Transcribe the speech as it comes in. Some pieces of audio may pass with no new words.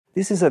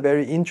This is a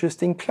very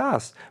interesting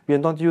class. We are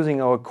not using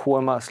our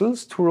core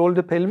muscles to roll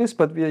the pelvis,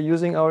 but we are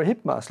using our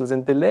hip muscles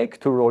and the leg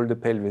to roll the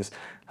pelvis.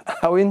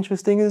 How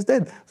interesting is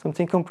that?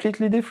 Something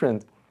completely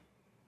different.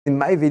 In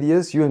my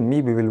videos, you and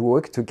me, we will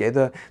work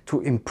together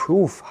to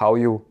improve how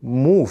you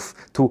move,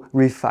 to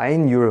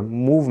refine your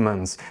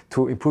movements,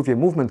 to improve your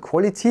movement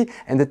quality,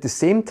 and at the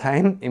same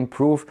time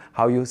improve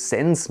how you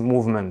sense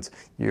movement,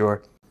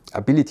 your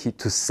ability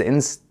to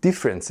sense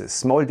differences,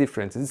 small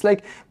differences. It's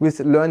like with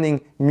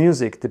learning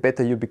music. The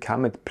better you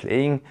become at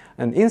playing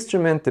an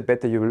instrument, the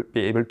better you will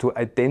be able to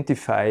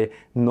identify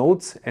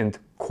notes and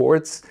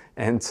chords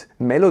and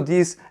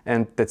melodies,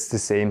 and that's the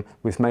same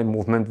with my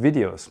movement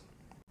videos.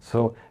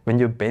 So when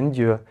you bend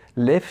your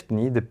left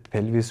knee, the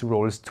pelvis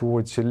rolls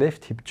towards your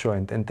left hip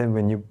joint, and then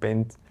when you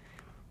bend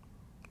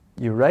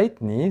your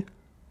right knee,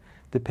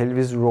 the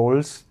pelvis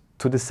rolls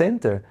to the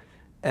center.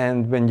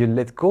 And when you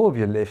let go of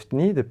your left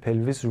knee, the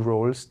pelvis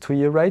rolls to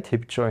your right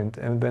hip joint.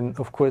 And then,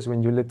 of course,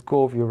 when you let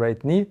go of your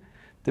right knee,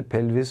 the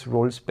pelvis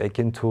rolls back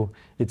into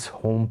its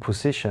home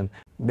position.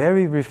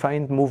 Very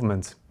refined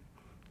movements.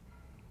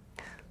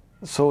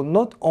 So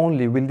not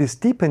only will this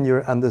deepen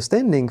your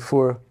understanding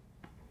for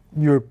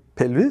your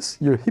pelvis,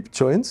 your hip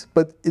joints,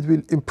 but it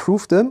will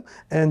improve them,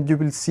 and you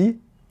will see,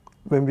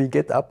 when we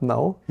get up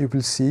now, you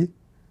will see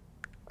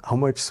how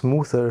much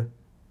smoother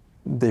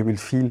they will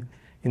feel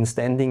in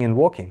standing and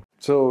walking.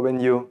 So when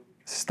you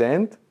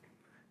stand,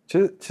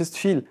 just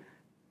feel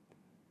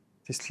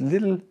these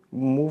little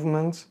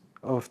movements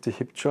of the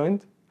hip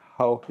joint,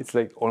 how it's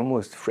like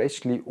almost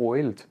freshly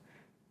oiled.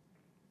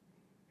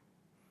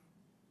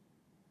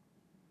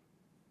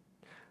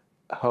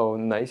 How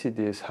nice it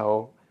is,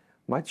 how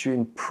much you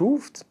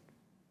improved,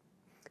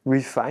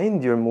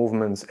 refined your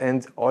movements,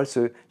 and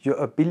also your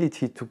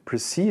ability to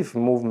perceive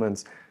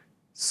movements,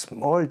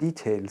 small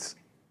details,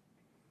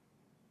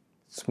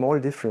 small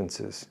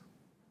differences.